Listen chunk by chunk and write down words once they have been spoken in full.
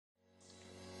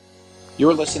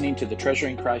You're listening to the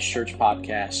Treasuring Christ Church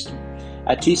podcast.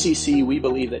 At TCC, we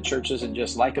believe that church isn't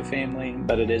just like a family,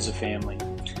 but it is a family.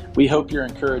 We hope you're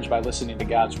encouraged by listening to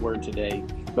God's Word today,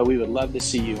 but we would love to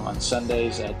see you on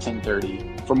Sundays at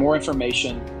 10:30. For more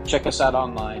information, check us out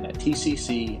online at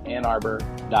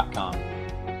tccannarbor.com.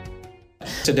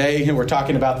 Today, we're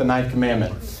talking about the Ninth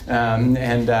Commandment.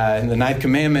 And the Ninth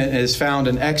Commandment is found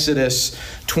in Exodus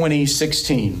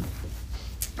 20:16.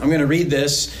 I'm going to read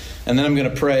this, and then I'm going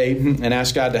to pray and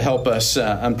ask God to help us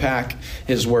unpack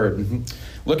His Word.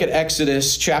 Look at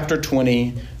Exodus chapter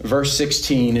 20, verse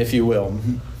 16, if you will.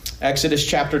 Exodus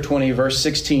chapter 20, verse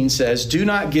 16 says, "Do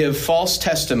not give false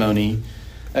testimony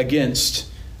against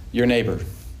your neighbor."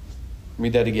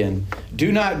 Read that again.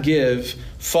 Do not give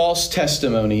false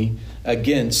testimony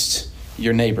against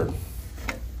your neighbor.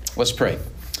 Let's pray.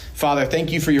 Father,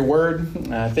 thank you for your word.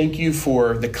 Thank you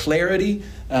for the clarity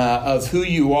of who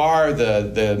you are,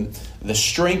 the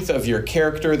strength of your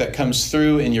character that comes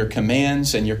through in your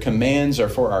commands, and your commands are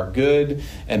for our good.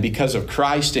 And because of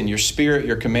Christ and your Spirit,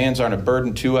 your commands aren't a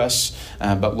burden to us,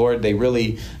 but Lord, they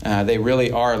really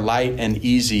are light and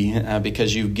easy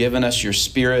because you've given us your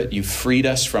Spirit. You've freed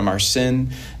us from our sin.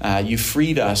 You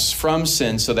freed us from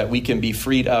sin so that we can be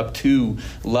freed up to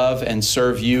love and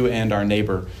serve you and our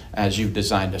neighbor as you've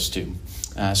designed us to.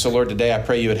 So, Lord, today I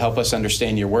pray you would help us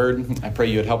understand your word. I pray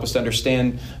you would help us to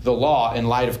understand the law in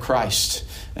light of Christ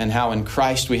and how in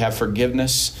Christ we have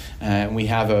forgiveness and we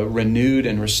have a renewed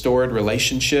and restored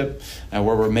relationship where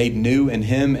we're made new in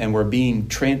Him and we're being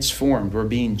transformed. We're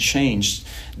being changed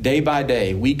day by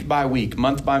day, week by week,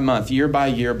 month by month, year by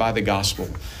year by the gospel,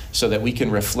 so that we can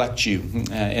reflect you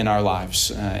in our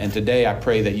lives. And today I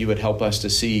pray that you would help us to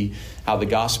see how the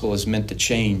gospel is meant to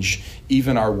change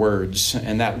even our words,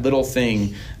 and that little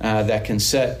thing that can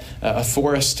set a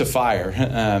forest to fire,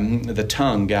 the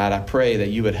tongue. God, I pray that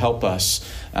you would help us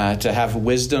to have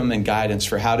wisdom and guidance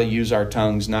for how to use our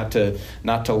tongues, not to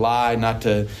lie, not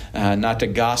to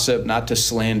gossip, not to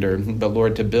slander, but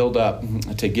Lord, to build up,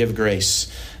 to give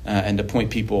grace, and to point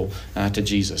people to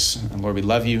Jesus. And Lord, we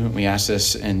love you, and we ask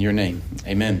this in your name.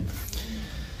 Amen.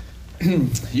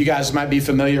 You guys might be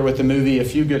familiar with the movie A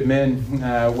Few Good Men,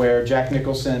 where Jack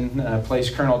Nicholson plays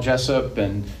Colonel Jessup,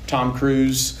 and Tom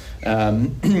Cruise,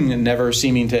 never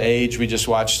seeming to age. We just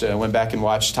went back and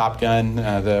watched Top Gun,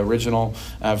 the original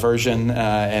version,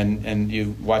 and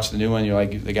you watch the new one, you're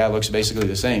like, the guy looks basically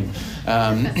the same.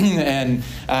 And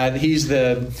he's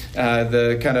the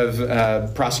kind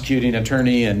of prosecuting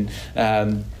attorney, and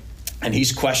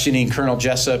he's questioning Colonel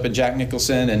Jessup and Jack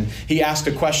Nicholson, and he asked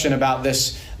a question about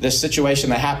this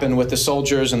situation that happened with the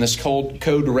soldiers and this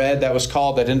code red that was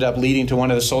called that ended up leading to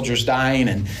one of the soldiers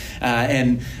dying,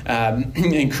 and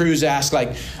Cruise asked,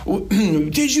 like,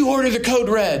 did you order the code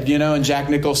red? You know, and Jack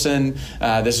Nicholson,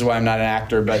 this is why I'm not an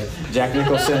actor, but Jack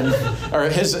Nicholson, or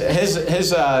his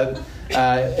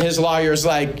lawyer's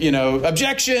like,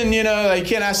 objection, you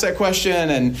can't ask that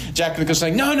question. And Jack Nicholson's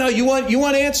like, no, you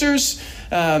want answers?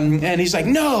 And he's like,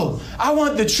 no, I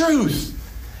want the truth.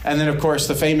 And then, of course,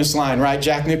 the famous line, right?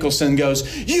 Jack Nicholson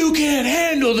goes, you can't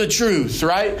handle the truth,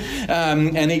 right?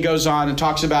 And he goes on and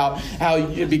talks about how,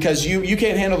 because you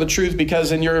can't handle the truth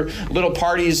because in your little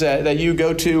parties that you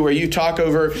go to where you talk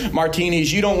over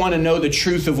martinis, you don't want to know the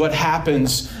truth of what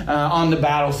happens on the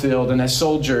battlefield and as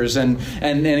soldiers. And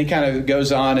he kind of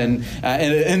goes on, and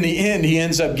in the end, he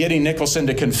ends up getting Nicholson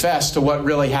to confess to what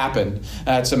really happened.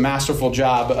 It's a masterful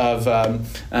job of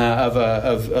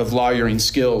lawyering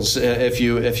skills, if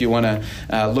you want to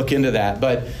look into that.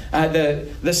 But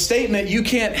the statement, you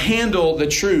can't handle the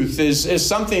truth, is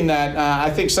something that I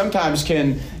think sometimes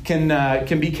can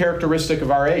be characteristic of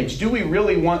our age. Do we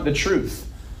really want the truth?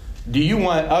 Do you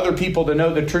want other people to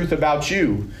know the truth about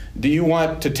you? Do you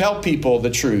want to tell people the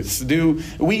truth? Do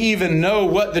we even know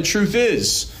what the truth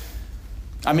is?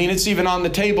 I mean, it's even on the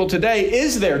table today.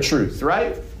 Is there truth,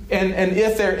 right? And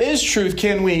if there is truth,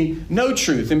 can we know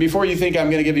truth? And before you think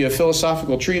I'm going to give you a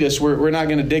philosophical treatise, we're not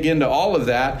going to dig into all of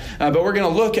that. But we're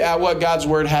going to look at what God's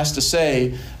Word has to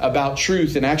say about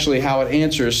truth and actually how it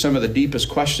answers some of the deepest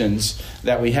questions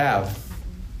that we have.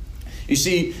 You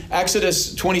see,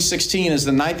 Exodus 20:16 is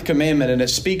the ninth commandment, and it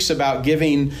speaks about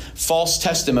giving false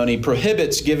testimony,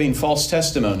 prohibits giving false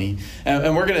testimony.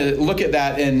 And we're going to look at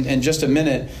that in just a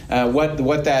minute,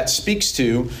 what that speaks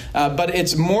to. But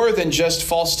it's more than just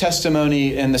false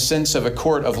testimony in the sense of a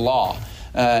court of law.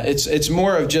 It's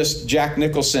more of just Jack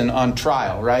Nicholson on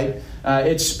trial, right?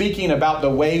 It's speaking about the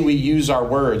way we use our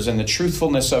words and the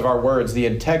truthfulness of our words, the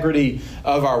integrity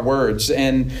of our words.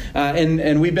 And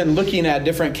we've been looking at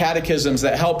different catechisms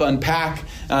that help unpack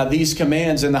these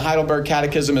commands. And the Heidelberg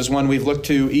Catechism is one we've looked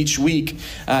to each week.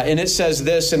 And it says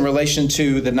this in relation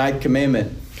to the ninth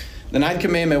commandment. The ninth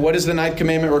commandment, what does the ninth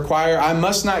commandment require? I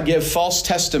must not give false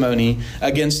testimony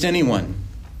against anyone,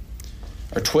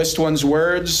 or twist one's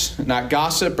words, not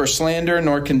gossip or slander,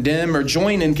 nor condemn or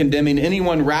join in condemning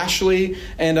anyone rashly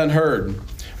and unheard.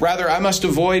 Rather, I must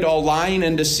avoid all lying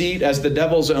and deceit as the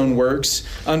devil's own works,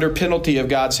 under penalty of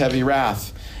God's heavy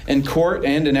wrath. In court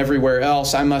and in everywhere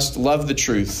else, I must love the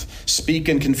truth, speak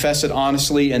and confess it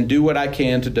honestly, and do what I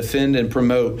can to defend and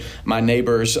promote my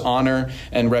neighbor's honor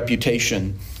and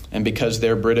reputation. And because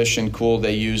they're British and cool,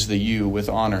 they use the you with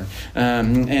honor.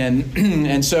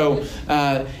 And so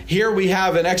here we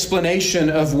have an explanation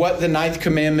of what the ninth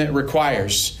commandment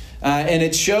requires. And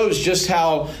it shows just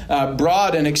how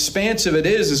broad and expansive it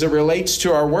is as it relates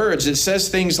to our words. It says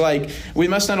things like we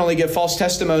must not only give false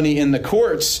testimony in the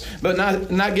courts, but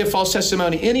not give false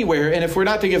testimony anywhere. And if we're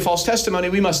not to give false testimony,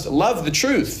 we must love the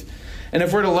truth. And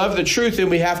if we're to love the truth, then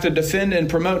we have to defend and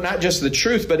promote not just the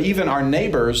truth, but even our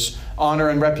neighbor's honor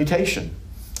and reputation.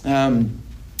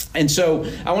 And so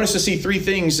I want us to see three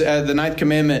things the ninth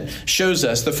commandment shows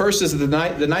us. The first is that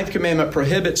the ninth commandment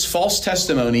prohibits false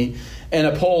testimony and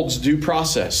upholds due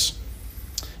process.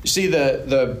 You see,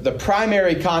 the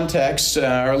primary context, or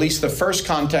at least the first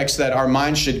context that our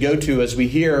mind should go to as we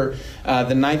hear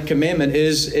the ninth commandment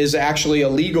is actually a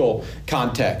legal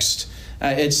context.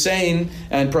 It's saying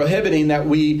and prohibiting that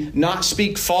we not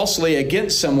speak falsely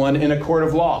against someone in a court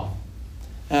of law.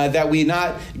 That we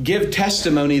not give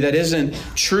testimony that isn't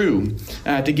true.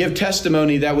 To give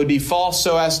testimony that would be false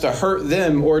so as to hurt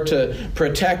them or to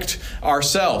protect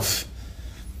ourselves.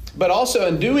 But also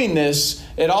in doing this,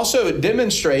 it also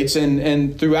demonstrates,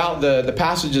 and throughout the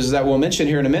passages that we'll mention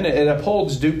here in a minute, it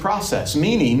upholds due process,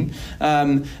 meaning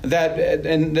that,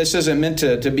 and this isn't meant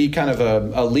to be kind of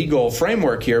a legal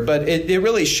framework here, but it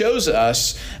really shows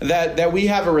us that we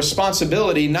have a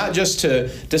responsibility not just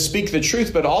to speak the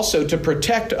truth, but also to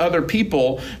protect other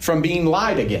people from being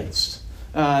lied against.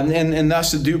 And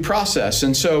thus the due process.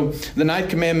 And so the ninth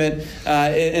commandment,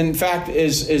 in fact,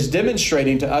 is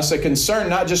demonstrating to us a concern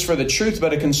not just for the truth,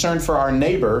 but a concern for our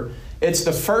neighbor. It's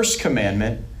the first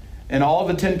commandment in all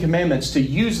of the 10 commandments to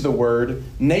use the word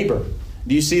neighbor.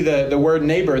 Do you see the word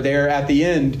neighbor there at the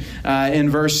end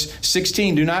in verse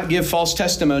 16? Do not give false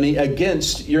testimony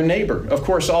against your neighbor. Of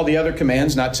course, all the other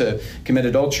commands, not to commit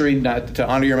adultery, not to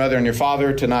honor your mother and your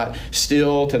father, to not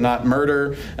steal, to not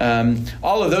murder.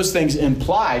 All of those things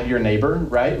implied your neighbor,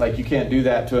 right? Like you can't do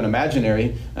that to an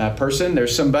imaginary person.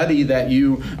 There's somebody that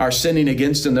you are sinning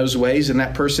against in those ways, and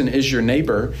that person is your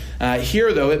neighbor.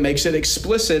 Here, though, it makes it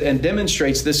explicit and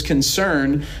demonstrates this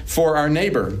concern for our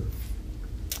neighbor.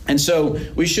 And so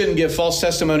we shouldn't give false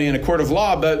testimony in a court of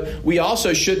law, but we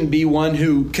also shouldn't be one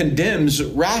who condemns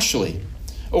rashly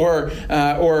or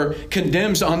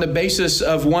condemns on the basis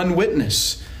of one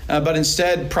witness. But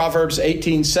instead, Proverbs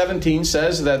 18:17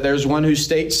 says that there's one who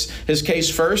states his case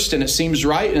first and it seems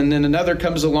right, and then another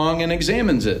comes along and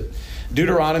examines it.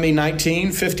 Deuteronomy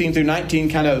 19:15 through 19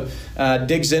 kind of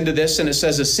digs into this, and it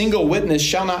says, a single witness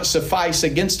shall not suffice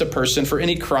against a person for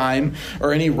any crime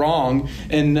or any wrong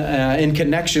in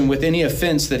connection with any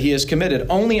offense that he has committed.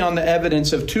 Only on the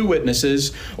evidence of 2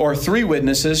 witnesses or 3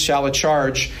 witnesses shall a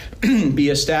charge be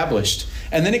established.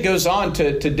 And then it goes on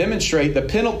to demonstrate the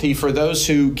penalty for those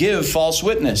who give false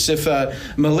witness. If a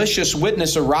malicious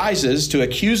witness arises to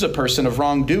accuse a person of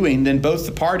wrongdoing, then both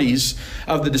the parties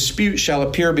of the dispute shall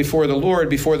appear before the Lord,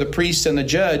 before the priest and the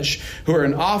judge who are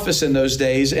in office in those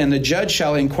days, and the judge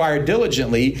shall inquire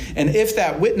diligently. And if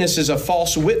that witness is a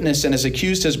false witness and has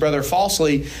accused his brother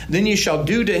falsely, then you shall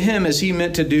do to him as he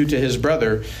meant to do to his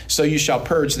brother. So you shall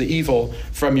purge the evil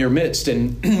from your midst.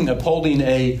 And upholding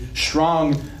a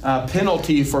strong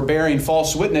penalty for bearing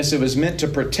false witness, it was meant to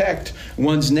protect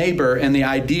one's neighbor and the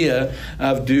idea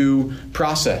of due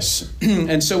process.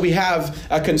 And so we have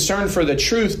a concern for the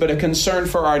truth, but a concern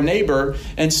for our neighbor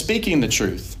and speaking the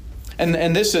truth.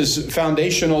 And this is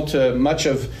foundational to much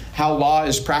of how law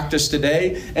is practiced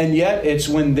today. And yet it's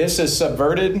when this is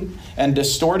subverted and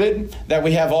distorted that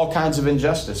we have all kinds of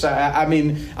injustice. I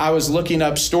mean, I was looking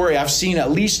up I've seen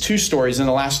at least 2 stories in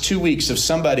the last 2 weeks of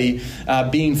somebody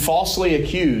being falsely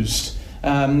accused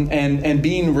and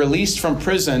being released from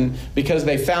prison because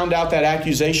they found out that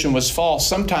accusation was false.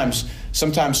 Sometimes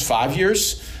 5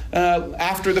 years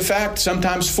after the fact,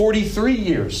 sometimes 43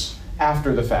 years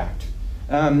after the fact.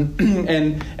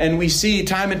 And we see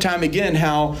time and time again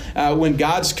how when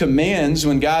God's commands,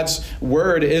 when God's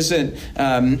word isn't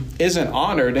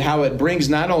honored, how it brings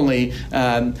not only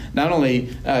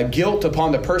guilt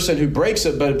upon the person who breaks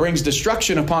it, but it brings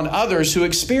destruction upon others who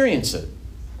experience it.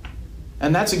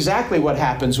 And that's exactly what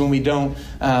happens when we don't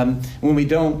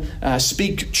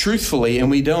speak truthfully,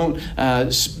 and we don't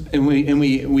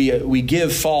we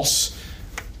give false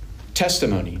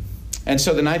testimony. And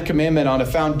so the ninth commandment on a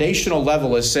foundational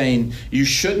level is saying you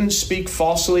shouldn't speak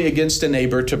falsely against a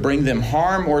neighbor to bring them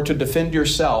harm or to defend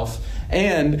yourself.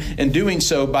 And in doing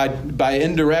so, by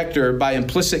indirect or by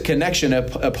implicit connection,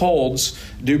 upholds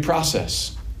due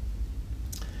process.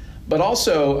 But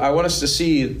also, I want us to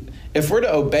see, if we're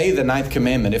to obey the ninth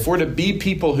commandment, if we're to be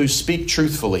people who speak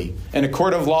truthfully in a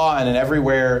court of law and in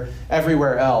everywhere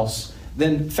else,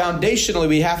 then foundationally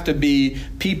we have to be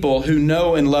people who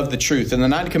know and love the truth. And the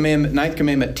ninth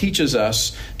commandment teaches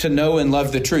us to know and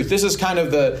love the truth. This is kind of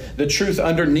the truth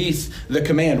underneath the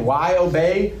command. Why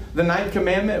obey the ninth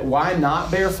commandment? Why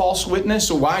not bear false witness?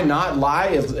 Why not lie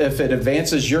if it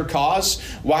advances your cause?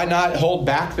 Why not hold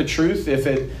back the truth if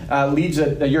it leads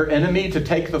your enemy to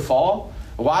take the fall?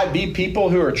 Why be people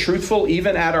who are truthful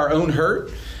even at our own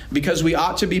hurt? Because we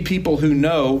ought to be people who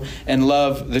know and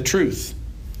love the truth.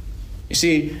 You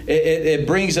see, it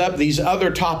brings up these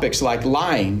other topics like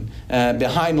lying.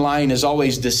 Behind lying is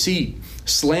always deceit,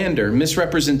 slander,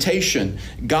 misrepresentation,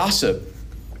 gossip.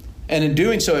 And in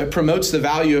doing so, it promotes the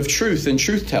value of truth and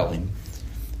truth-telling.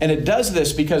 And it does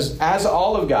this because, as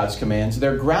all of God's commands,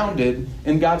 they're grounded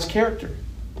in God's character.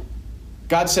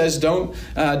 God says, don't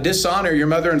dishonor your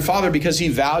mother and father because he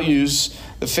values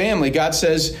the family. God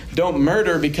says, don't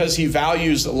murder because he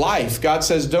values life. God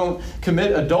says, don't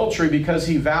commit adultery because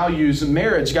he values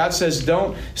marriage. God says,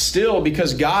 don't steal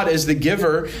because God is the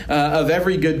giver of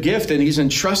every good gift and he's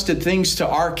entrusted things to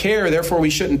our care. Therefore, we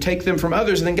shouldn't take them from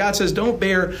others. And then God says, don't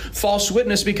bear false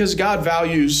witness because God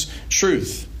values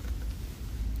truth.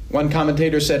 One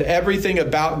commentator said, everything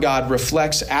about God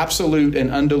reflects absolute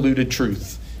and undiluted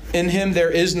truth. In him there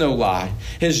is no lie.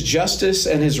 His justice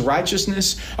and his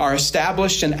righteousness are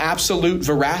established in absolute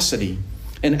veracity.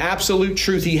 In absolute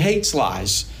truth, he hates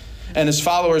lies. And his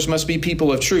followers must be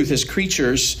people of truth. His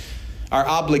creatures are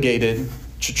obligated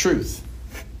to truth.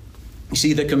 You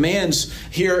see, the commands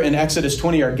here in Exodus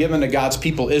 20 are given to God's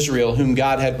people Israel, whom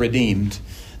God had redeemed.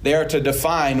 They are to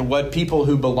define what people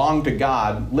who belong to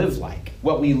God live like,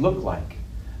 what we look like.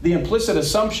 The implicit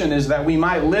assumption is that we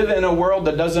might live in a world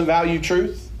that doesn't value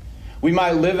truth. We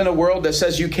might live in a world that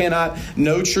says you cannot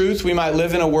know truth. We might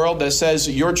live in a world that says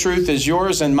your truth is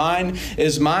yours and mine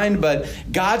is mine. But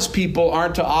God's people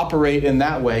aren't to operate in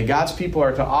that way. God's people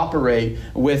are to operate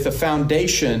with the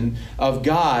foundation of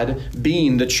God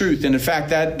being the truth. And in fact,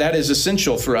 that is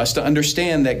essential for us to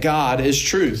understand that God is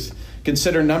truth.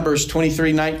 Consider Numbers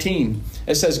 23:19.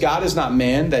 It says, God is not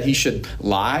man that he should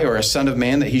lie, or a son of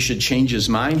man that he should change his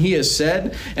mind. He has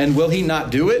said, and will he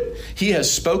not do it? He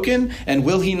has spoken, and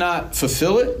will he not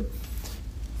fulfill it?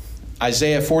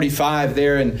 Isaiah 45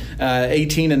 there in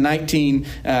 18 and 19,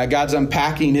 God's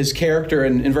unpacking his character.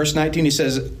 And in verse 19, he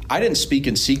says, I didn't speak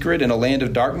in secret in a land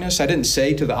of darkness. I didn't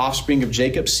say to the offspring of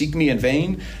Jacob, seek me in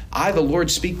vain. I, the Lord,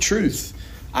 speak truth.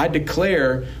 I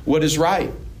declare what is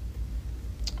right.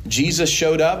 Jesus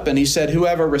showed up and he said,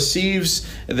 whoever receives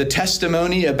the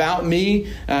testimony about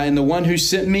me and the one who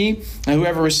sent me, and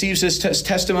whoever receives his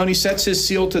testimony sets his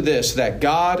seal to this, that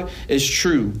God is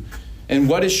true. And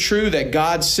what is true? That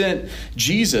God sent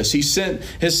Jesus. He sent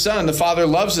his son. The Father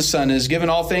loves the Son and has given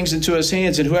all things into his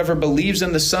hands. And whoever believes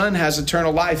in the Son has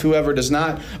eternal life. Whoever does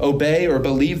not obey or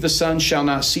believe the Son shall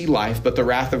not see life, but the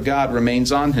wrath of God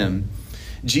remains on him.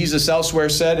 Jesus elsewhere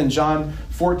said in John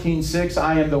 14:6,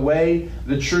 I am the way,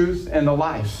 the truth, and the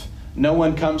life. No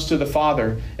one comes to the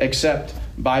Father except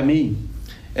by me.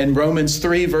 In Romans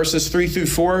 3, verses 3 through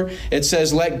 4, it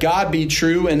says, let God be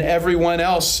true and everyone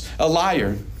else a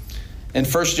liar. In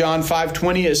 1 John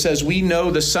 5:20, it says, we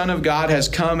know the Son of God has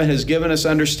come and has given us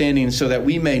understanding so that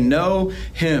we may know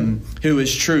him who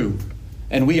is true.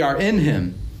 And we are in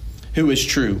him who is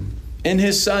true. In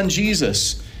his Son,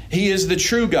 Jesus, he is the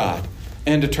true God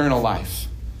and eternal life.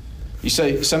 You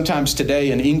say sometimes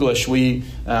today in English we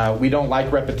don't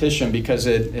like repetition because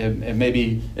it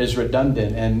maybe is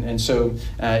redundant, and so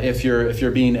if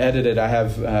you're being edited, I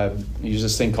have use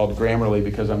this thing called Grammarly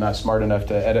because I'm not smart enough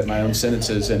to edit my own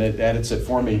sentences, and it edits it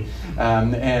for me,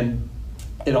 and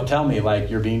it'll tell me, like,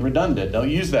 you're being redundant. Don't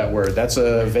use that word. That's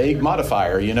a vague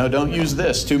modifier. Don't use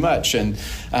this too much. And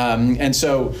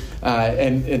so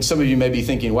some of you may be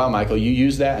thinking, wow, Michael, you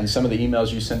use that, and some of the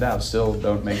emails you send out still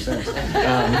don't make sense.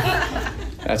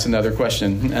 That's another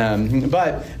question.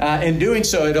 But in doing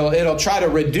so, it'll try to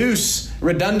reduce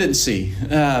redundancy.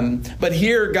 But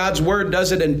here, God's word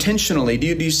does it intentionally. Do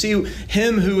you see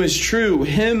him who is true?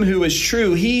 Him who is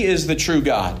true. He is the true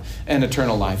God and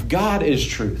eternal life. God is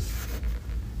truth.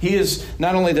 He is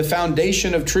not only the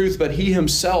foundation of truth, but he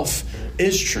himself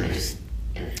is truth.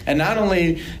 And not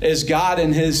only is God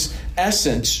in his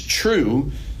essence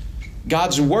true,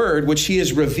 God's word, which he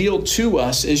has revealed to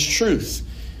us, is truth.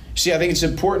 See, I think it's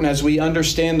important as we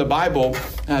understand the Bible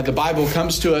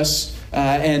comes to us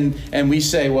and we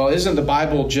say, well, isn't the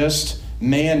Bible just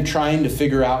man trying to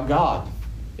figure out God?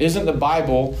 Isn't the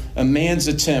Bible a man's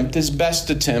attempt, his best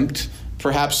attempt,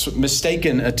 perhaps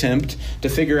mistaken attempt to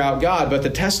figure out God? But the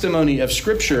testimony of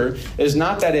Scripture is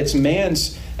not that it's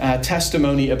man's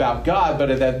testimony about God,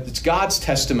 but that it's God's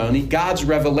testimony, God's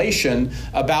revelation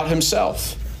about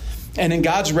himself. And in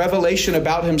God's revelation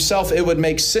about himself, it would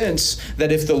make sense that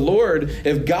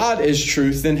if God is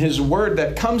truth, then his word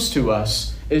that comes to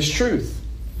us is truth.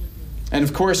 And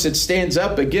of course, it stands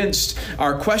up against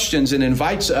our questions and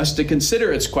invites us to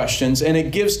consider its questions. And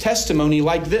it gives testimony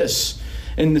like this.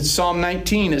 In Psalm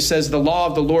 19, it says, "The law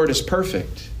of the Lord is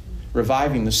perfect,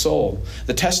 reviving the soul.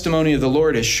 The testimony of the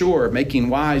Lord is sure, making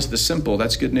wise the simple."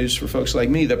 That's good news for folks like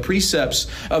me. "The precepts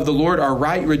of the Lord are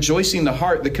right, rejoicing the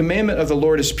heart. The commandment of the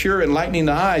Lord is pure, enlightening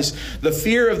the eyes. The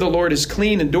fear of the Lord is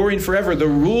clean, enduring forever. The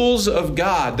rules of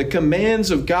God, the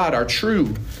commands of God are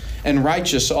true and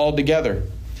righteous altogether."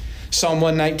 Psalm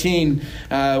 119,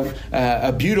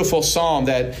 a beautiful psalm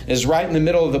that is right in the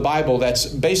middle of the Bible. That's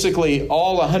basically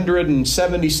all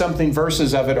 170-something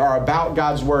verses of it are about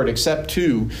God's word, except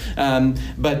two.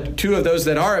 But two of those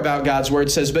that are about God's word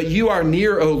says, "But you are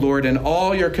near, O Lord, and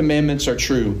all your commandments are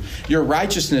true. Your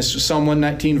righteousness," Psalm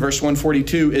 119, verse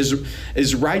 142,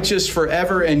 is righteous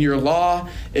forever, and your law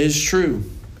is true.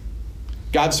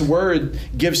 God's word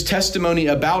gives testimony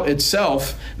about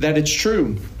itself that it's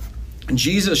true.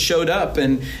 Jesus showed up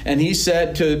and he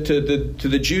said to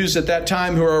the Jews at that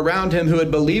time who were around him, who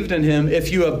had believed in him,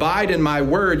 "If you abide in my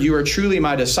word, you are truly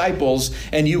my disciples,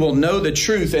 and you will know the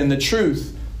truth, and the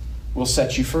truth will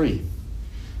set you free."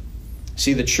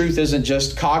 See, the truth isn't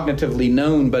just cognitively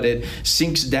known, but it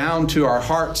sinks down to our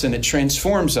hearts and it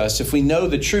transforms us. If we know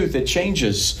the truth, it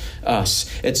changes us.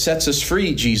 It sets us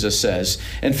free, Jesus says.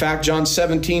 In fact, John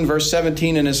 17, verse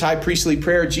 17, in his high priestly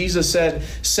prayer, Jesus said,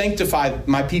 "Sanctify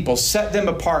my people, set them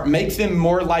apart, make them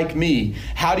more like me."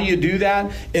 How do you do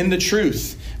that? In the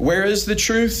truth. Where is the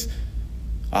truth?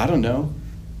 I don't know.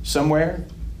 Somewhere.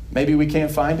 Maybe we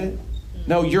can't find it.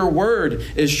 No, your word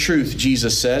is truth,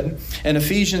 Jesus said. In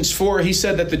Ephesians 4, he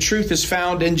said that the truth is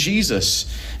found in Jesus.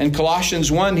 In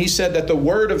Colossians 1, he said that the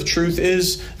word of truth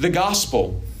is the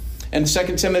gospel. In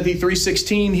 2 Timothy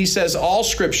 3:16, he says all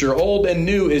scripture, old and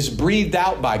new, is breathed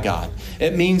out by God.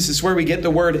 It means it's where we get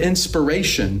the word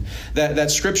inspiration.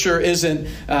 That scripture isn't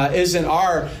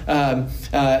our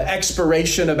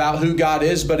expiration about who God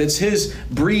is, but it's his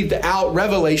breathed out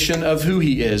revelation of who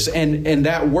he is. And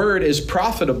that word is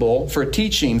profitable for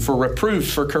teaching, for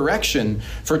reproof, for correction,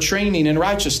 for training in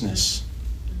righteousness.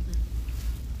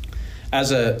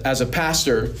 As a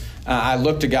pastor, I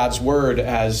look to God's word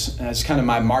as kind of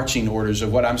my marching orders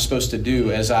of what I'm supposed to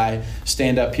do as I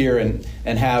stand up here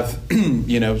and have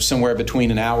somewhere between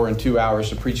an hour and 2 hours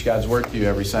to preach God's word to you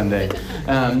every Sunday.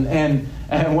 And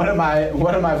one of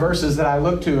my verses that I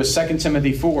look to is 2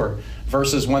 Timothy 4.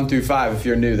 Verses 1 through 5. If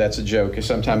you're new, that's a joke.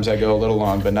 Sometimes I go a little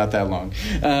long, but not that long.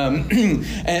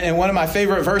 And one of my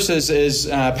favorite verses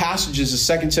passages is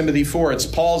 2 Timothy 4. It's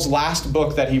Paul's last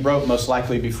book that he wrote, most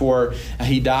likely before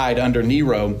he died under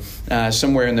Nero,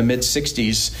 somewhere in the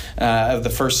mid-60s of the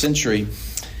first century.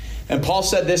 And Paul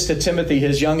said this to Timothy,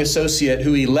 his young associate,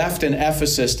 who he left in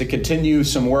Ephesus to continue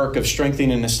some work of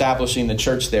strengthening and establishing the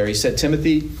church there. He said,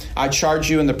 "Timothy, I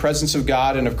charge you in the presence of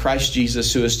God and of Christ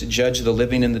Jesus, who is to judge the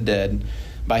living and the dead,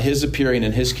 by his appearing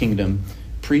in his kingdom,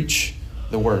 preach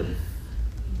the word."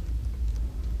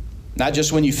 Not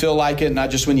just when you feel like it, not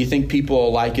just when you think people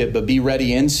will like it, but be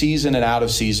ready in season and out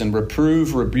of season.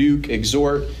 Reprove, rebuke,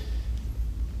 exhort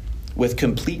with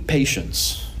complete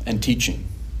patience and teaching.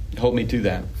 Hold me to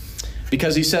that.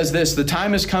 Because he says this, "The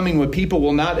time is coming when people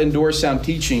will not endure sound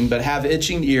teaching, but have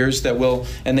itching ears they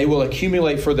will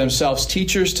accumulate for themselves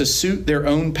teachers to suit their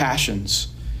own passions,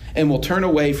 and will turn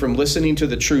away from listening to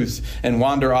the truth and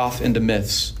wander off into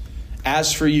myths.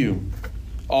 As for you,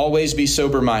 always be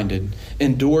sober-minded,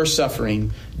 endure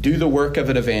suffering, do the work of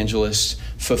an evangelist,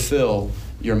 fulfill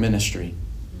your ministry."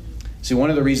 See, one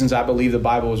of the reasons I believe the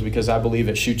Bible is because I believe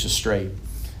it shoots us straight.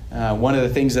 One of the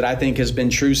things that I think has been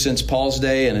true since Paul's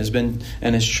day and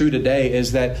is true today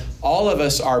is that all of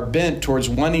us are bent towards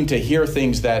wanting to hear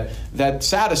things that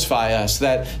satisfy us,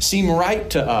 that seem right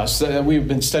to us. We've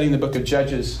been studying the book of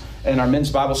Judges in our men's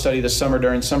Bible study this summer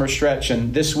during summer stretch,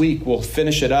 and this week we'll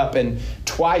finish it up. And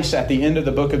twice at the end of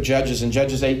the book of Judges, in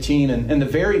Judges 18, and in the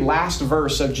very last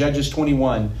verse of Judges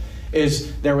 21,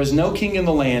 is there was no king in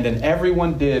the land, and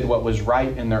everyone did what was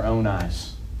right in their own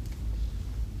eyes.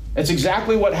 It's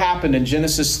exactly what happened in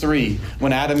Genesis 3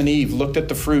 when Adam and Eve looked at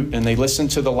the fruit and they listened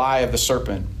to the lie of the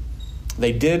serpent.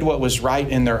 They did what was right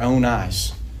in their own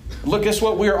eyes. Look, this is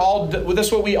what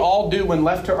we all do when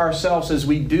left to ourselves, is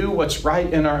we do what's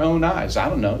right in our own eyes. I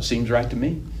don't know, it seems right to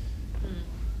me.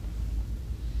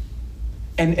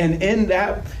 And in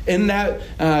that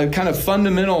kind of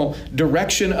fundamental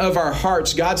direction of our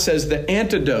hearts, God says the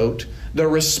antidote, the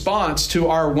response to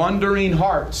our wandering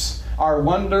hearts, our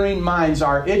wandering minds,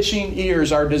 our itching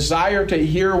ears, our desire to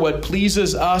hear what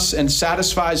pleases us and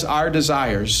satisfies our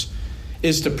desires,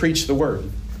 is to preach the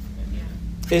word,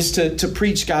 is to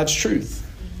preach God's truth.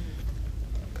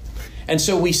 And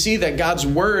so we see that God's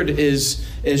word is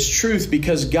truth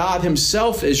because God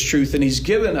himself is truth, and he's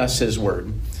given us his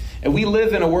word. And we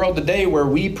live in a world today where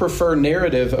we prefer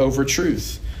narrative over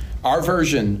truth, our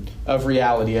version of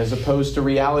reality as opposed to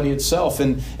reality itself.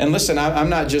 And listen, I'm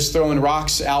not just throwing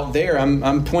rocks out there.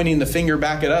 I'm pointing the finger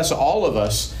back at us. All of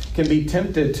us can be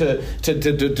tempted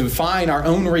to define our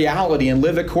own reality and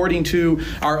live according to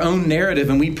our own narrative,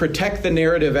 and we protect the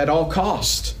narrative at all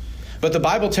cost. But the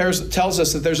Bible tells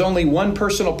us that there's only one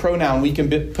personal pronoun we can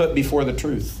put before the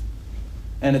truth,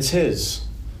 and it's his,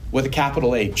 with a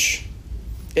capital H.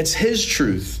 It's his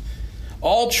truth.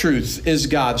 All truth is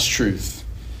God's truth.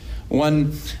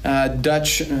 One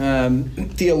Dutch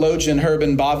theologian,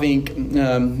 Herman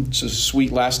Bavinck, it's a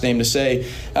sweet last name to say,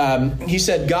 he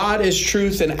said, God is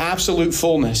truth in absolute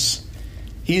fullness.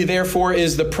 He therefore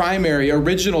is the primary,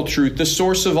 original truth, the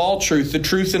source of all truth, the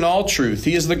truth in all truth.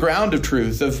 He is the ground of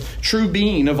truth, of true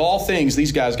being, of all things.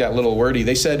 These guys got a little wordy.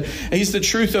 They said, he's the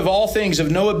truth of all things, of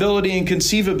knowability and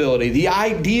conceivability, the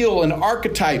ideal and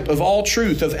archetype of all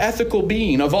truth, of ethical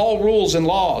being, of all rules and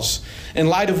laws, in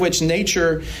light of which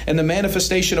nature and the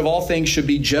manifestation of all things should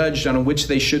be judged, on which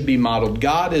they should be modeled.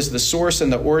 God is the source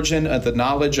and the origin of the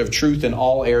knowledge of truth in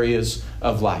all areas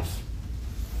of life.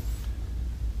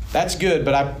 That's good,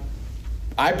 but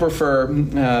I prefer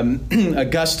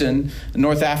Augustine, a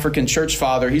North African church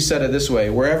father. He said it this way: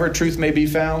 wherever truth may be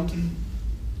found,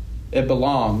 it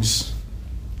belongs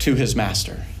to his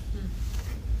master.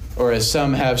 Or as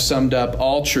some have summed up,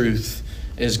 all truth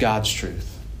is God's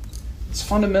truth. It's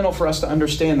fundamental for us to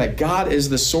understand that God is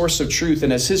the source of truth.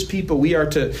 And as his people, we are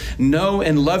to know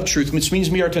and love truth, which means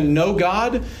we are to know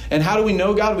God. And how do we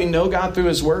know God? We know God through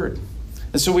his word.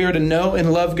 And so we are to know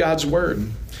and love God's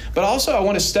word. But also I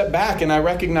want to step back, and I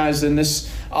recognize in this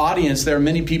audience there are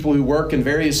many people who work in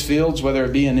various fields, whether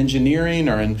it be in engineering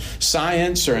or in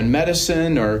science or in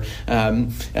medicine or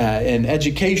in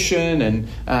education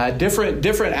and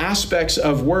different aspects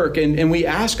of work. And we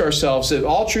ask ourselves, if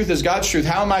all truth is God's truth,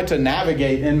 how am I to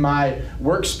navigate in my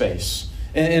workspace,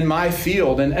 in my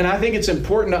field? And I think it's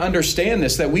important to understand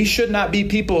this, that we should not be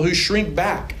people who shrink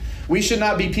back. We should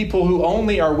not be people who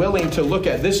only are willing to look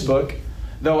at this book,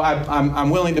 though I'm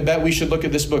willing to bet we should look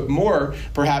at this book more,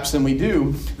 perhaps, than we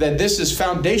do, that this is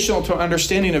foundational to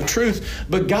understanding of truth.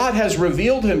 But God has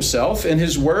revealed himself in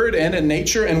his word and in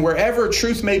nature, and wherever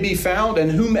truth may be found,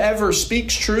 and whomever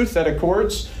speaks truth that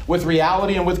accords with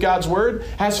reality and with God's word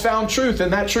has found truth,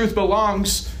 and that truth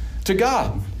belongs to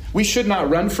God. We should not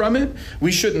run from it.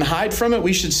 We shouldn't hide from it.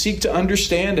 We should seek to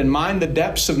understand and mine the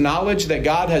depths of knowledge that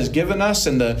God has given us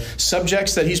and the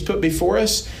subjects that he's put before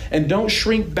us. And don't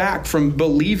shrink back from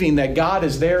believing that God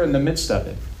is there in the midst of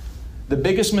it. The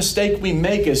biggest mistake we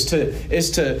make is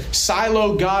to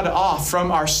silo God off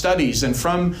from our studies and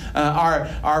from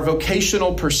our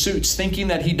vocational pursuits, thinking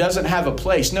that he doesn't have a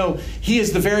place. No, he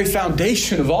is the very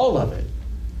foundation of all of it.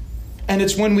 And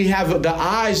it's when we have the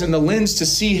eyes and the lens to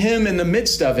see him in the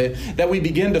midst of it that we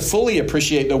begin to fully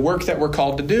appreciate the work that we're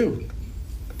called to do.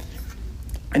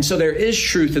 And so there is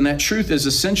truth, and that truth is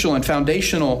essential and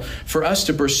foundational for us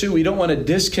to pursue. We don't want to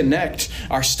disconnect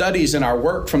our studies and our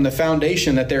work from the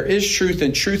foundation that there is truth,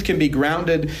 and truth can be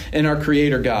grounded in our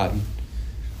Creator God.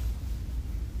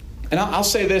 And I'll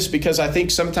say this because I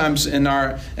think sometimes in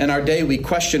our day we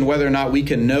question whether or not we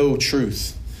can know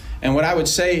truth. And what I would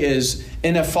say is,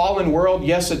 in a fallen world,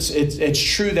 yes, it's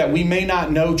true that we may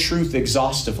not know truth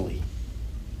exhaustively.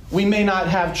 We may not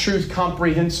have truth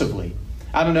comprehensively.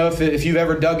 I don't know if you've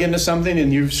ever dug into something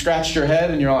and you've scratched your head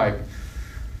and you're like,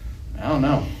 I don't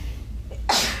know.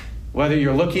 Whether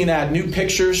you're looking at new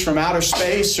pictures from outer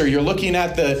space, or you're looking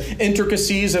at the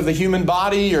intricacies of the human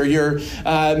body, or you're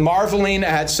marveling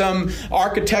at some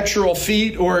architectural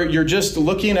feat, or you're just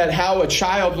looking at how a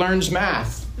child learns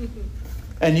math.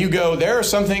 And you go, there are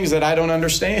some things that I don't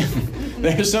understand.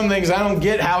 There's some things I don't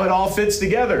get how it all fits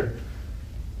together.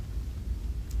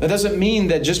 That doesn't mean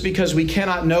that just because we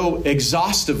cannot know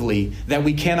exhaustively, that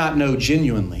we cannot know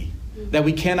genuinely, that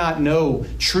we cannot know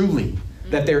truly.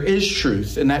 That there is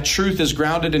truth, and that truth is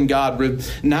grounded in God,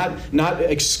 not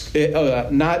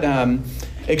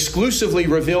exclusively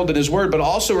revealed in His Word, but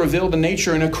also revealed in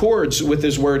nature in accords with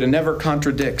His Word and never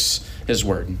contradicts His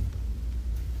Word.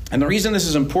 And the reason this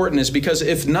is important is because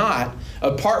if not,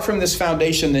 apart from this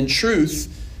foundation, then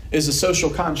truth is a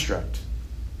social construct.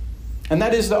 And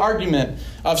that is the argument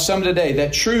of some today,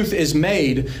 that truth is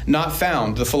made, not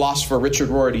found. The philosopher Richard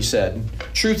Rorty said,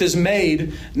 truth is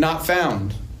made, not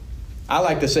found. I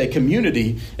like to say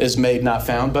community is made, not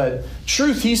found, but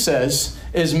truth, he says,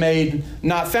 is made,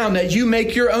 not found, that you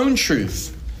make your own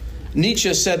truth.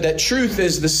 Nietzsche said that truth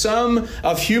is the sum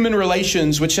of human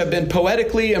relations which have been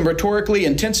poetically and rhetorically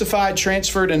intensified,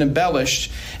 transferred, and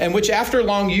embellished, and which after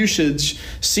long usage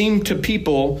seem to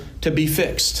people to be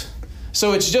fixed.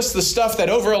 So it's just the stuff that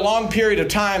over a long period of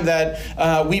time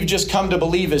that we've just come to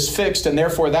believe is fixed, and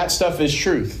therefore that stuff is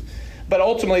truth. But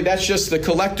ultimately, that's just the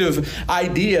collective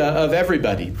idea of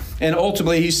everybody. And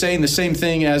ultimately, he's saying the same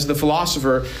thing as the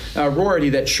philosopher Rorty,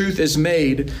 that truth is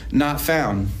made, not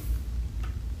found.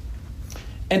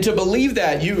 And to believe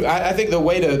that, I think the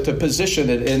way to position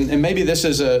it, and maybe this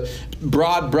is a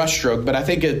broad brushstroke, but I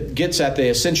think it gets at the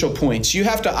essential points. You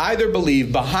have to either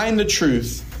believe behind the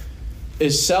truth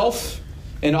is self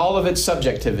in all of its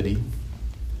subjectivity,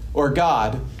 or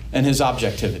God and His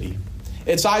objectivity.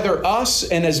 It's either us,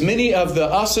 and as many of the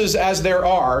us's as there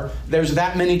are, there's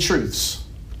that many truths.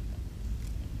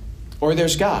 Or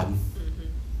there's God.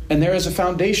 And there is a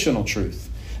foundational truth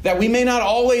that we may not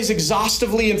always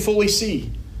exhaustively and fully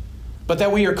see, but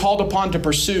that we are called upon to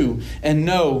pursue and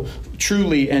know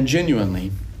truly and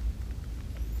genuinely.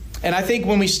 And I think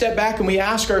when we step back and we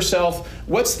ask ourselves,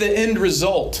 what's the end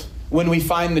result when we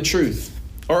find the truth?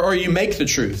 Or you make the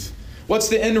truth? What's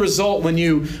the end result when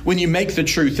you make the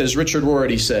truth, as Richard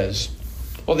Rorty says?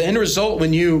 Well, the end result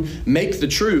when you make the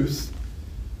truth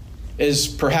is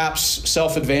perhaps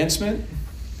self-advancement,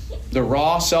 the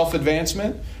raw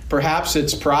self-advancement. Perhaps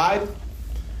it's pride.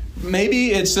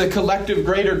 Maybe it's the collective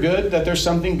greater good, that there's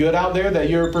something good out there that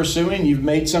you're pursuing. You've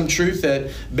made some truth that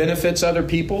benefits other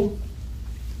people.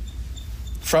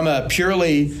 From a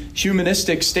purely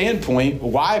humanistic standpoint,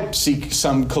 why seek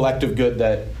some collective good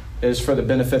that is for the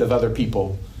benefit of other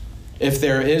people? If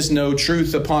there is no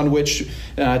truth upon which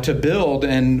to build,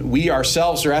 and we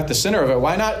ourselves are at the center of it,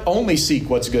 why not only seek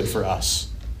what's good for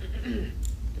us?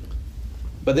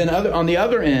 But then on the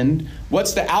other end,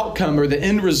 what's the outcome or the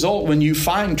end result when you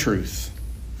find truth?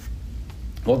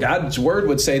 Well, God's Word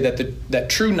would say that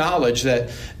true knowledge, that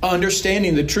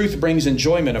understanding the truth brings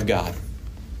enjoyment of God.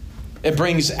 It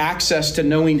brings access to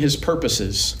knowing His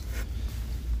purposes.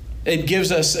 It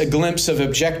gives us a glimpse of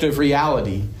objective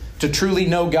reality. To truly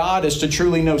know God is to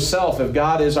truly know self. If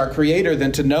God is our creator,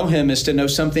 then to know Him is to know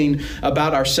something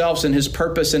about ourselves and His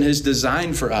purpose and His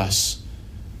design for us.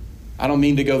 I don't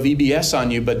mean to go VBS on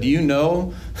you, but do you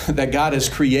know that God has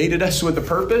created us with a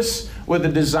purpose, with a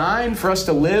design for us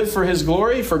to live for His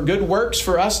glory, for good works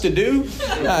for us to do?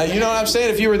 You know what I'm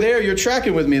saying? If you were there, you're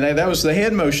tracking with me. That was the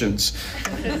hand motions.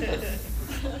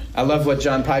 I love what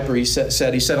John Piper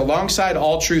said. He said, alongside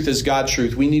all truth is God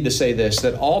truth, we need to say this,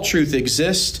 that all truth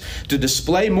exists to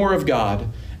display more of God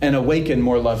and awaken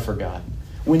more love for God.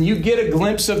 When you get a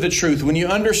glimpse of the truth, when you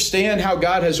understand how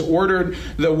God has ordered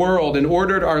the world and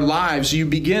ordered our lives, you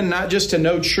begin not just to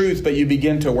know truth, but you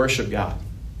begin to worship God.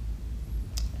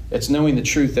 It's knowing the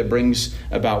truth that brings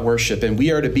about worship. And we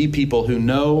are to be people who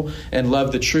know and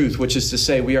love the truth, which is to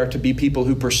say we are to be people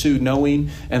who pursue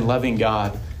knowing and loving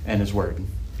God and His Word.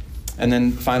 And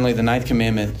then finally, the 9th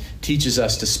commandment teaches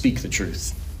us to speak the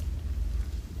truth.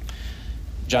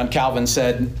 John Calvin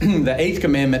said, the 8th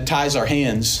commandment ties our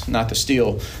hands, not to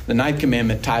steal. The 9th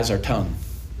commandment ties our tongue.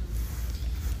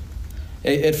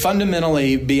 It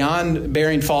fundamentally, beyond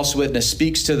bearing false witness,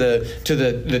 speaks to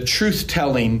the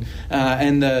truth-telling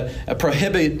and the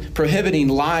prohibiting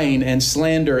lying and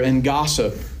slander and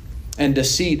gossip. and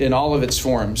deceit in all of its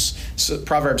forms. So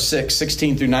Proverbs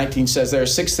 6:16 through 19 says, there are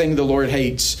 6 things the Lord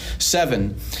hates,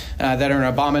 7 that are an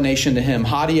abomination to him.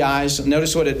 Haughty eyes.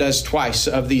 Notice what it does twice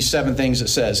of these 7 things it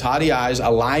says. Haughty eyes, a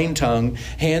lying tongue,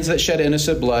 hands that shed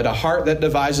innocent blood, a heart that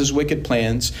devises wicked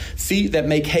plans, feet that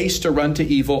make haste to run to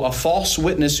evil, a false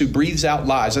witness who breathes out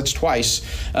lies. That's twice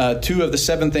 2 of the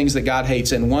 7 things that God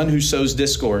hates, and one who sows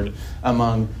discord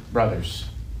among brothers.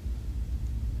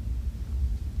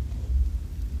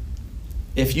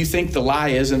 If you think the lie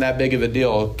isn't that big of a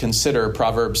deal, consider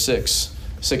Proverbs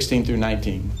 6:16 through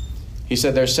 19. He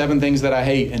said, there's 7 things that I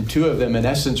hate, and 2 of them, in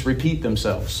essence, repeat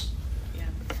themselves. Yeah.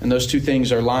 And those 2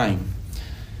 things are lying.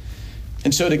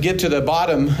 And so to get to the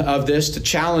bottom of this, to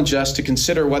challenge us to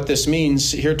consider what this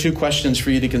means, here are 2 questions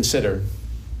for you to consider.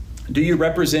 Do you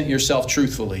represent yourself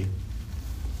truthfully?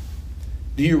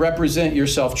 Do you represent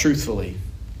yourself truthfully?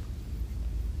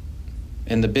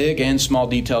 In the big and small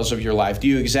details of your life? Do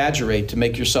you exaggerate to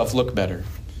make yourself look better?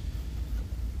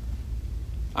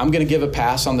 I'm going to give a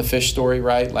pass on the fish story,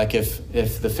 right? Like if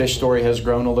the fish story has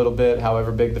grown a little bit,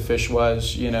 however big the fish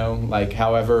was, like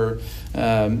however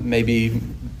maybe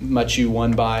much you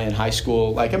won by in high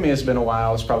school. It's been a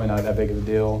while. It's probably not that big of a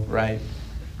deal, right?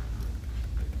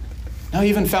 Now,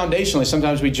 even foundationally,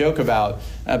 sometimes we joke about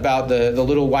the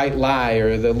little white lie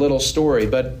or the little story,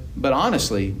 but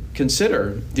honestly,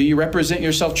 consider, do you represent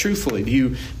yourself truthfully? Do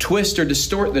you twist or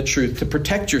distort the truth to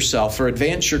protect yourself or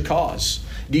advance your cause?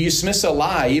 Do you dismiss a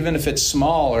lie, even if it's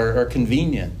small or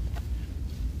convenient?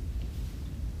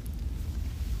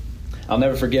 I'll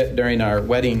never forget during our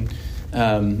wedding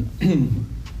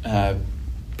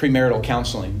premarital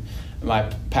counseling,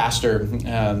 my pastor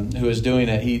who was doing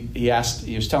it, he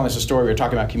was telling us a story. We were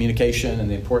talking about communication and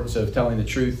the importance of telling the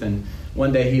truth. And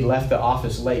one day he left the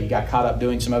office late. He got caught up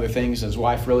doing some other things. His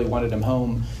wife really wanted him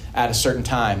home at a certain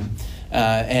time.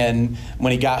 And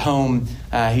when he got home,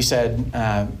 he said,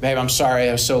 babe, I'm sorry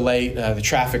I was so late. The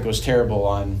traffic was terrible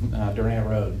on Durant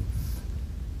Road.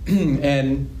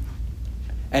 And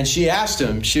she asked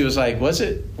him, she was like, was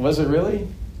it really?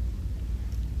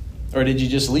 Or did you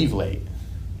just leave late?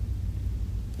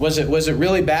 Was it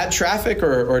really bad traffic,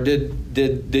 or did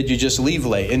you just leave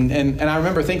late? And I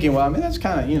remember thinking, well, that's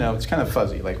kind of, it's kind of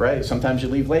fuzzy, right? Sometimes you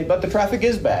leave late, but the traffic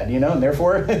is bad, and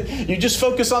therefore you just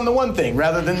focus on the one thing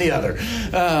rather than the other.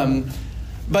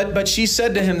 But she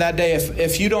said to him that day,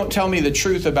 if you don't tell me the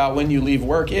truth about when you leave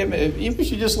work, even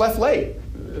if you just left late,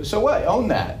 so what? Own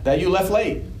that you left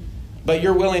late. But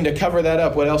you're willing to cover that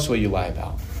up. What else will you lie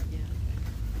about?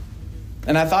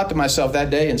 And I thought to myself that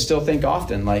day, and still think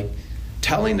often,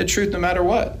 telling the truth no matter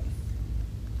what.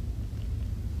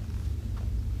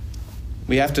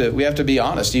 We have to be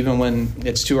honest, even when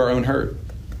it's to our own hurt.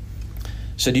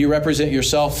 So do you represent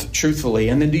yourself truthfully?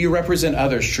 And then do you represent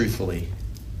others truthfully?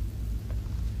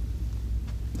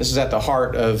 This is at the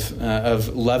heart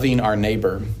of loving our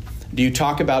neighbor. Do you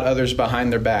talk about others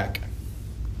behind their back?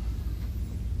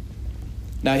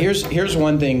 Now, here's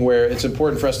one thing where it's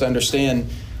important for us to understand.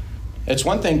 It's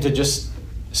one thing to just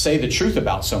say the truth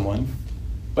about someone,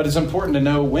 but it's important to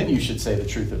know when you should say the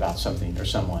truth about something or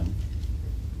someone.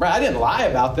 Right? I didn't lie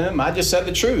about them. I just said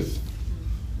the truth.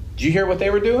 Did you hear what they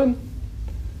were doing?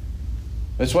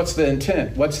 What's the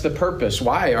intent? What's the purpose?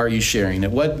 Why are you sharing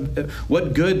it?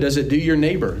 What good does it do your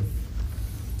neighbor?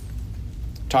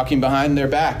 Talking behind their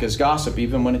back is gossip,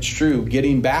 even when it's true.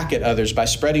 Getting back at others by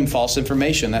spreading false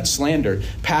information, that's slander.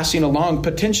 Passing along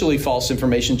potentially false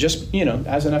information, just,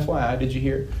 as an FYI, did you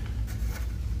hear?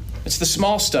 It's the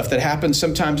small stuff that happens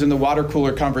sometimes in the water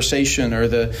cooler conversation or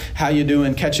the how you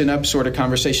doing, catching up sort of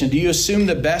conversation. Do you assume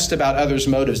the best about others'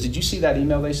 motives? Did you see that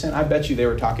email they sent? I bet you they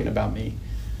were talking about me.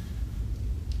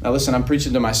 Now listen, I'm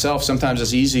preaching to myself. Sometimes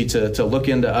it's easy to look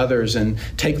into others and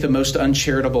take the most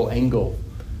uncharitable angle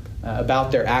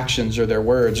about their actions or their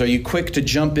words. Are you quick to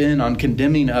jump in on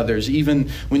condemning others even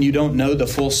when you don't know the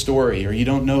full story or you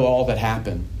don't know all that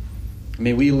happened? I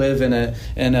mean, we live in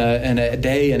a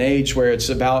day and age where it's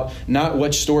about not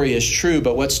what story is true,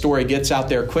 but what story gets out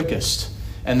there quickest.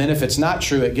 And then if it's not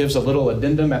true, it gives a little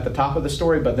addendum at the top of the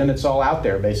story, but then it's all out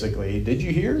there, basically. Did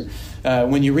you hear?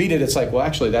 When you read it, it's like, well,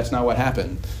 actually, that's not what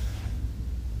happened.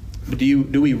 But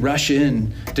do we rush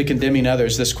in to condemning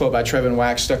others? This quote by Trevin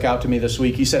Wax stuck out to me this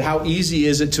week. He said, how easy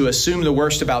is it to assume the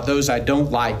worst about those I don't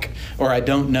like or I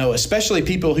don't know, especially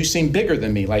people who seem bigger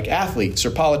than me, like athletes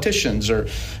or politicians or,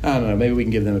 I don't know, maybe we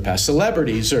can give them a pass,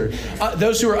 celebrities or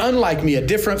those who are unlike me, a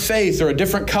different faith or a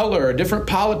different color or different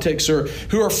politics or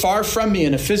who are far from me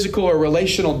in a physical or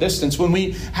relational distance. When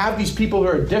we have these people who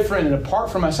are different and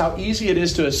apart from us, how easy it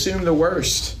is to assume the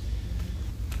worst.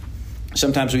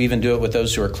 Sometimes we even do it with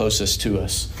those who are closest to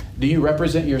us. Do you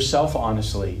represent yourself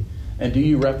honestly And do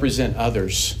you represent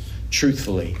others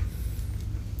truthfully?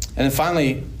 And then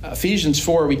finally, Ephesians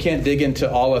 4, we can't dig into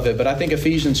all of it, but I think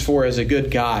Ephesians 4 is a good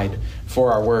guide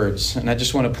for our words. And I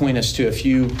just want to point us to a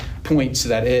few points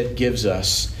that it gives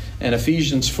us. In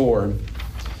Ephesians 4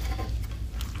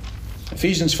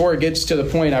 gets to the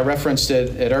point, I referenced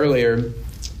it earlier.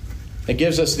 It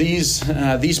gives us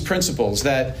these principles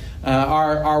that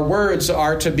our words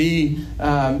are to be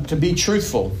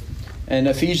truthful. In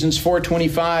Ephesians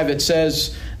 4:25, it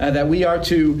says that we are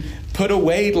to put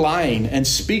away lying and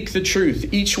speak the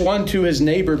truth, each one to his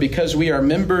neighbor, because we are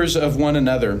members of one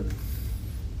another.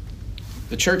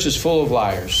 The church is full of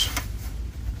liars.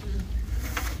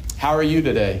 How are you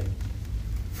today?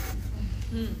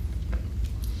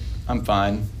 I'm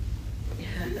fine.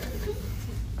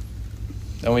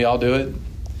 Don't we all do it?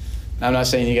 I'm not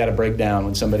saying you got to break down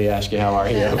when somebody asks you how are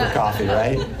you over coffee,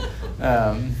 right?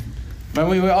 But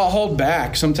we all hold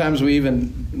back. Sometimes we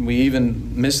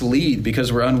even mislead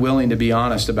because we're unwilling to be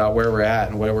honest about where we're at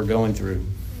and what we're going through.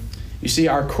 You see,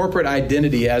 our corporate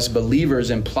identity as believers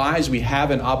implies we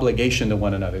have an obligation to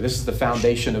one another. This is the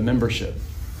foundation of membership.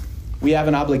 We have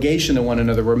an obligation to one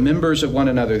another. We're members of one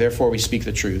another. Therefore, we speak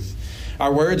the truth.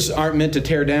 Our words aren't meant to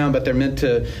tear down, but they're meant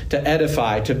to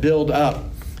edify, to build up.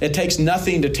 It takes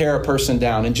nothing to tear a person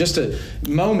down. In just a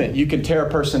moment, you can tear a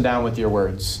person down with your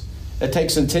words. It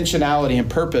takes intentionality and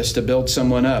purpose to build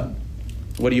someone up.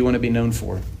 What do you want to be known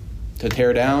for? To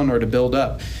tear down or to build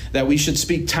up? That we should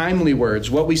speak timely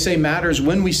words. What we say matters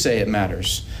when we say it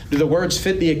matters. Do the words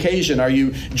fit the occasion? Are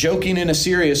you joking in a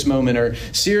serious moment or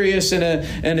serious in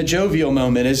a jovial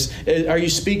moment? Are you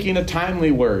speaking a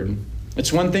timely word?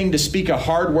 It's one thing to speak a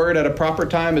hard word at a proper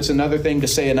time. It's another thing to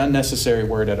say an unnecessary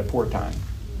word at a poor time.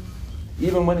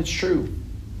 Even when it's true.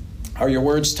 Are your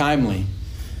words timely?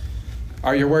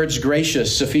 Are your words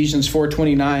gracious? Ephesians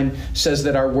 4:29 says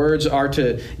that our words are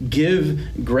to give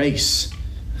grace.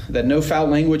 That no foul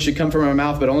language should come from our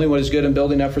mouth, but only what is good and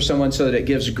building up for someone so that it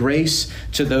gives grace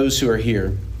to those who are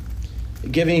here.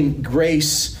 Giving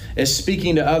grace is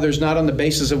speaking to others not on the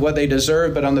basis of what they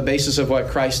deserve, but on the basis of what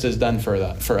Christ has done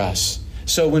for us.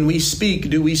 So when we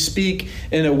speak, do we speak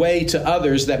in a way to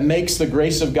others that makes the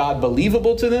grace of God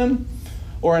believable to them,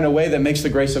 or in a way that makes the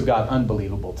grace of God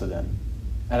unbelievable to them?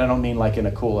 And I don't mean like in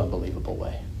a cool, unbelievable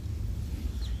way.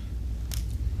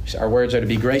 So our words are to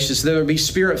be gracious. They're to be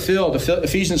spirit-filled.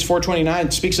 Ephesians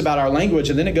 4:29 speaks about our language,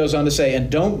 and then it goes on to say, and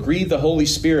don't grieve the Holy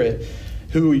Spirit,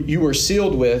 who you were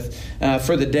sealed with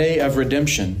for the day of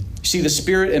redemption. See, the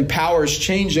Spirit empowers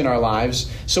change in our lives.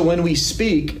 So when we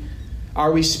speak,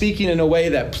 are we speaking in a way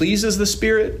that pleases the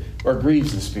Spirit or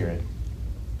grieves the Spirit?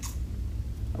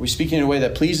 Are we speaking in a way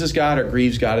that pleases God or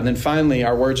grieves God? And then finally,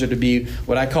 our words are to be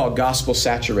what I call gospel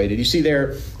saturated. You see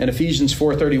there in Ephesians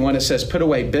 4:31, it says, put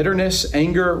away bitterness,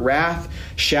 anger, wrath,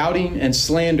 shouting, and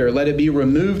slander. Let it be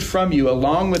removed from you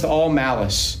along with all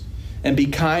malice. And be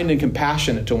kind and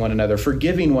compassionate to one another,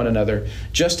 forgiving one another,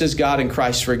 just as God in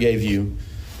Christ forgave you.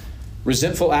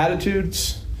 Resentful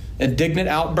attitudes, indignant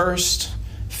outbursts,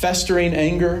 festering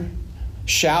anger,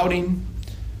 shouting,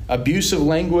 abusive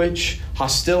language,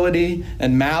 hostility,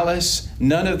 and malice,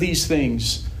 none of these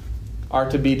things are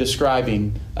to be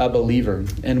describing a believer.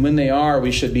 And when they are,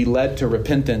 we should be led to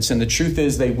repentance. And the truth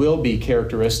is, they will be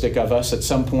characteristic of us at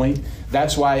some point.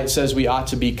 That's why it says we ought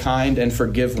to be kind and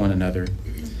forgive one another.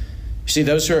 See,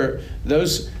 the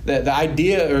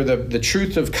idea or the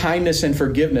truth of kindness and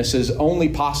forgiveness is only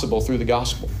possible through the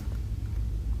gospel.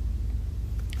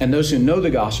 And those who know the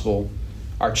gospel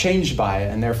are changed by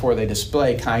it, and therefore they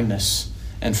display kindness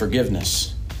and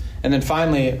forgiveness. And then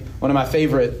finally, one of my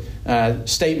favorite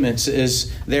statements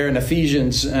is there in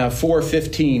Ephesians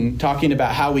 4:15, talking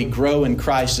about how we grow in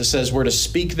Christ. It says we're to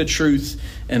speak the truth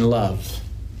in love.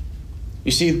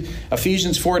 You see,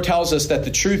 Ephesians 4 tells us that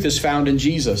the truth is found in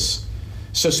Jesus.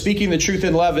 So speaking the truth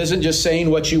in love isn't just saying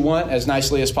what you want as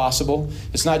nicely as possible.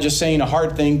 It's not just saying a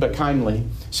hard thing, but kindly.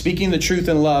 Speaking the truth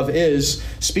in love is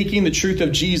speaking the truth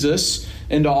of Jesus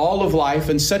into all of life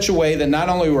in such a way that not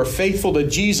only we're faithful to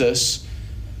Jesus,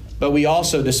 but we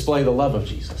also display the love of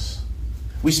Jesus.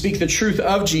 We speak the truth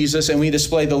of Jesus and we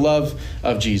display the love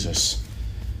of Jesus.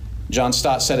 John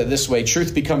Stott said it this way: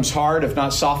 truth becomes hard if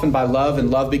not softened by love, and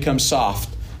love becomes soft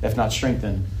if not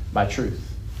strengthened by truth.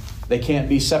 They can't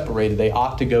be separated. They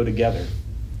ought to go together.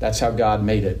 That's how God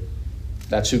made it.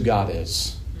 That's who God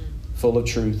is. Full of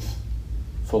truth,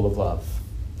 full of love.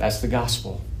 That's the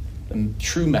gospel, the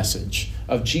true message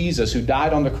of Jesus, who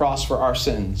died on the cross for our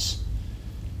sins,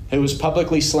 who was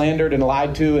publicly slandered and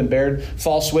lied to and bared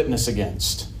false witness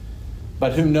against,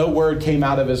 but who no word came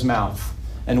out of his mouth,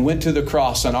 and went to the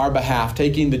cross on our behalf,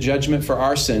 taking the judgment for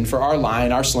our sin, for our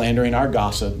lying, our slandering, our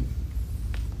gossip,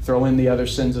 Throw in the other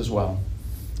sins as well.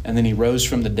 And then he rose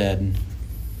from the dead.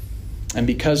 And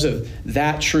because of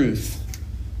that truth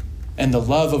and the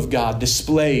love of God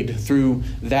displayed through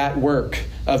that work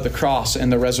of the cross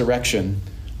and the resurrection,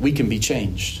 we can be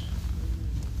changed.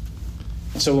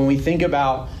 So when we think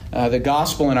about the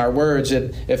gospel in our words,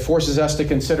 it forces us to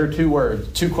consider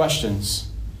two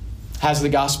questions. Has the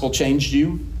gospel changed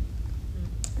you?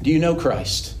 Do you know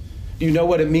Christ? Do you know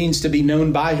what it means to be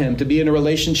known by him, to be in a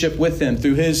relationship with him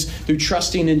through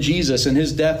trusting in Jesus and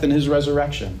his death and his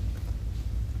resurrection?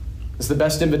 It's the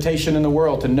best invitation in the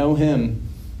world to know him,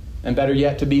 and better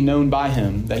yet, to be known by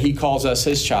him, that he calls us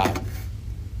his child.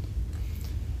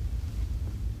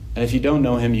 And if you don't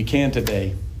know him, you can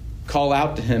today. Call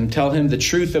out to him, tell him the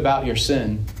truth about your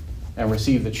sin, and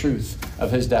receive the truth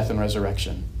of his death and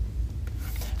resurrection.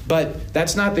 But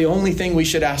that's not the only thing we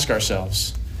should ask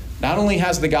ourselves. Not only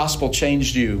has the gospel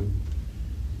changed you,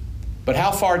 but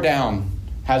how far down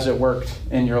has it worked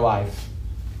in your life?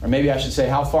 Or maybe I should say,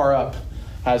 how far up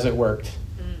has it worked?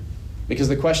 Because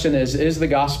the question is the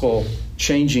gospel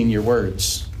changing your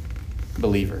words,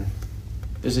 believer?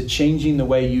 Is it changing the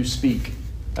way you speak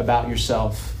about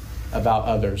yourself, about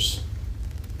others?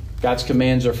 God's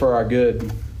commands are for our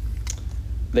good.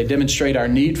 They demonstrate our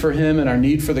need for him and our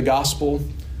need for the gospel.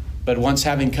 But once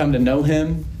having come to know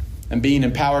him and being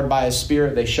empowered by his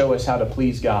Spirit, they show us how to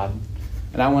please God.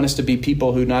 And I want us to be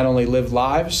people who not only live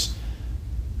lives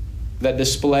that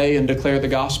display and declare the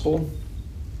gospel,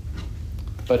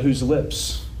 but whose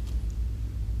lips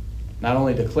not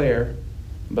only declare,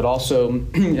 but also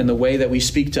in the way that we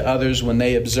speak to others when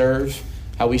they observe,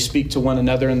 how we speak to one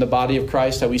another in the body of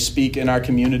Christ, how we speak in our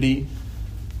community,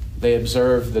 they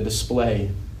observe the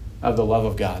display of the love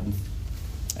of God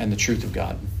and the truth of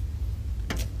God.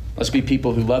 Let's be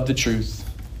people who love the truth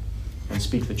and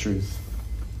speak the truth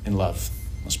in love.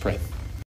 Let's pray.